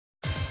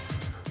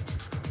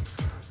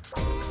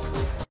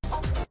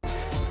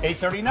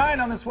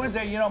8:39 on this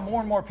Wednesday. You know, more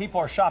and more people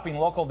are shopping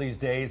local these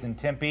days, in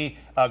Tempe,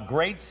 a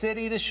great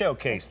city to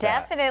showcase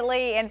that.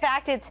 Definitely. In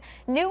fact, its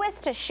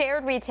newest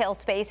shared retail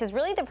space is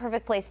really the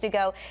perfect place to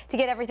go to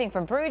get everything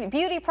from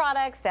beauty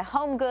products to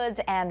home goods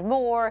and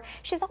more.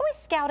 She's always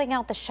scouting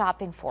out the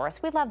shopping for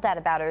us. We love that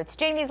about her. It's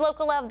Jamie's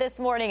Local Love this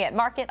morning at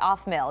Market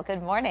Off Mill.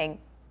 Good morning.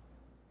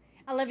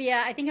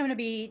 Olivia, I think I'm going to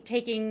be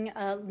taking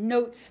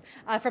notes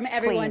from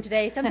everyone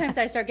today. Sometimes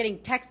I start getting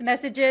text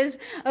messages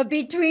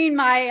between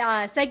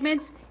my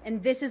segments,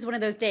 and this is one of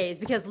those days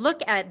because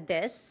look at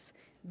this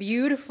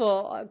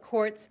beautiful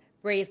quartz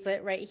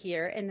bracelet right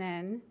here, and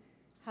then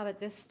how about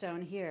this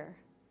stone here?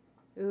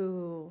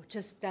 Ooh,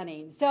 just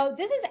stunning. So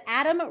this is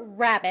Adam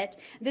Rabbit.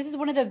 This is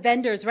one of the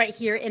vendors right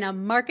here in a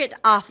Market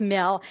Off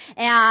Mill.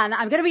 And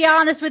I'm going to be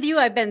honest with you,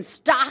 I've been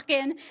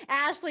stalking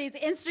Ashley's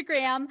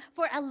Instagram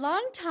for a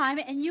long time.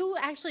 And you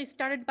actually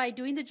started by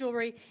doing the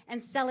jewelry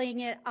and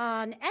selling it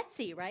on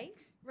Etsy, right?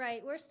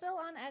 Right, we're still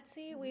on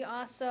Etsy. We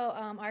also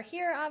are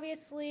here,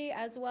 obviously,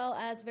 as well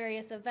as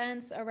various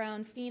events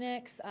around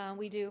Phoenix.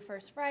 We do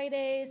First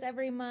Fridays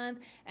every month,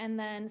 and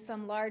then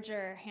some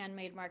larger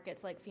handmade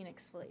markets like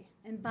Phoenix Flea.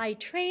 And by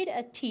trade,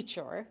 a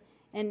teacher.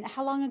 And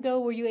how long ago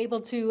were you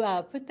able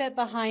to put that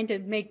behind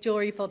and make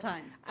jewelry full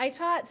time? I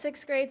taught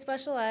 6th grade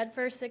special ed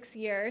for 6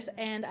 years,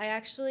 and I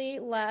actually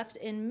left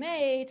in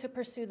May to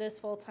pursue this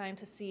full time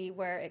to see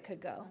where it could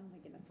go. Oh my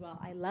goodness. Well,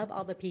 I love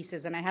all the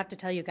pieces, and I have to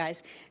tell you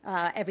guys,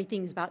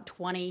 everything's about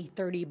 20,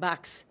 30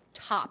 bucks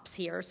tops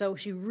here. So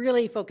she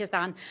really focused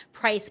on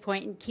price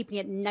point and keeping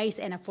it nice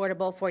and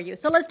affordable for you.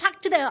 So let's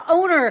talk to the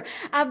owner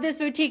of this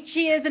boutique.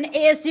 She is an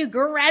ASU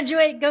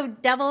graduate, go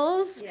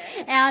Devils,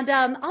 and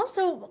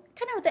also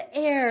kind of the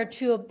heir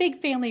to a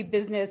big family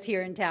business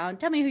here in town.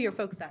 Tell me who your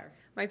folks are.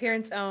 My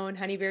parents own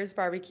Honey Bear's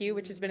Barbecue,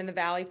 which has been in the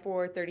Valley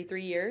for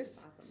 33 years.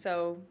 Awesome.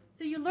 So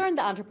you learned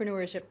the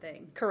entrepreneurship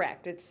thing.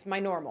 Correct. It's my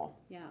normal.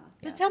 Yeah.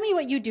 So tell me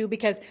what you do,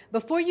 because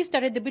before you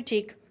started the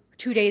boutique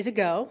 2 days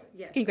ago,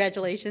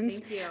 congratulations,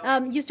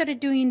 Thank you. You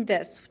started doing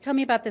this. Tell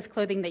me about this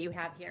clothing that you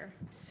have here.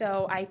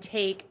 So I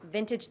take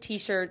vintage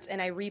t-shirts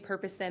and I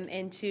repurpose them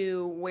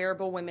into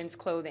wearable women's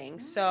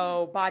clothing.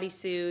 So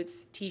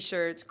bodysuits,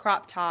 t-shirts,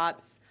 crop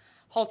tops,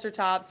 halter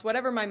tops,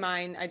 whatever my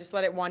mind, I just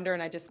let it wander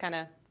and I just kind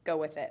of go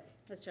with it.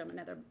 Let's show them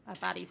another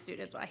bodysuit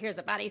as well. Here's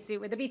a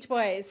bodysuit with the Beach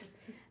Boys.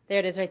 There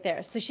it is right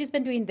there. So she's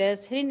been doing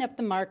this, hitting up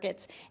the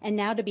markets, and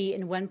now to be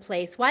in one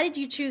place. Why did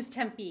you choose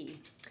Tempe?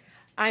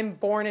 I'm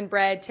born and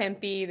bred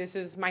Tempe. This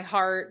is my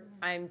heart.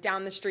 I'm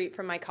down the street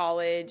from my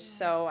college,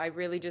 so I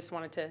really just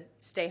wanted to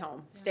stay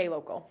home, stay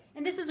local.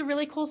 And this is a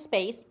really cool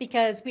space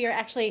because we are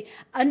actually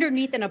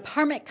underneath an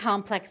apartment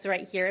complex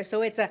right here.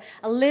 So it's a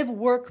live,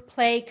 work,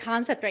 play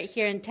concept right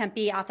here in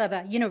Tempe off of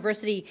a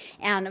university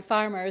and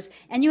farmers.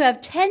 And you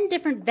have 10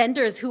 different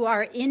vendors who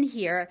are in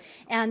here.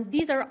 And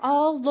these are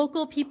all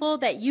local people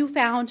that you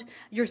found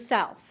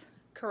yourself.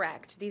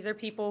 Correct. These are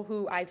people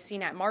who I've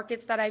seen at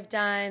markets that I've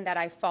done, that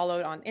I've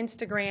followed on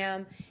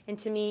Instagram, and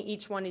to me,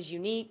 each one is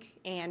unique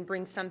and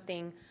brings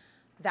something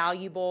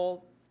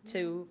valuable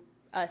to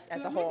us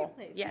as a whole.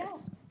 Yes.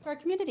 To our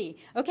community.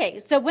 Okay,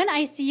 so when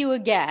I see you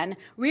again,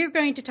 we're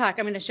going to talk.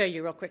 I'm going to show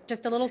you real quick,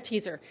 just a little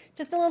teaser.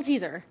 Just a little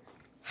teaser.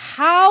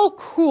 How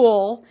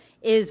cool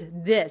is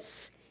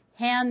this?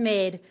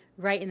 Handmade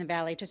right in the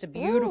valley, just a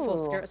beautiful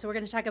skirt. So we're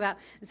going to talk about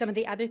some of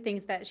the other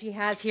things that she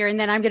has here, and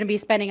then I'm going to be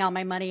spending all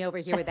my money over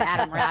here with the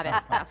Adam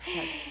Rabbit stuff.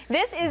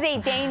 This is a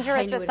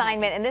dangerous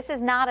assignment, and this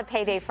is not a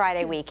payday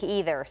Friday week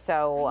either.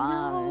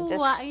 So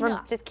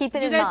just keep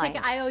it in mind. Do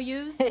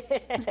you guys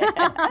take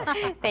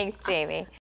IOUs? Thanks, Jamie.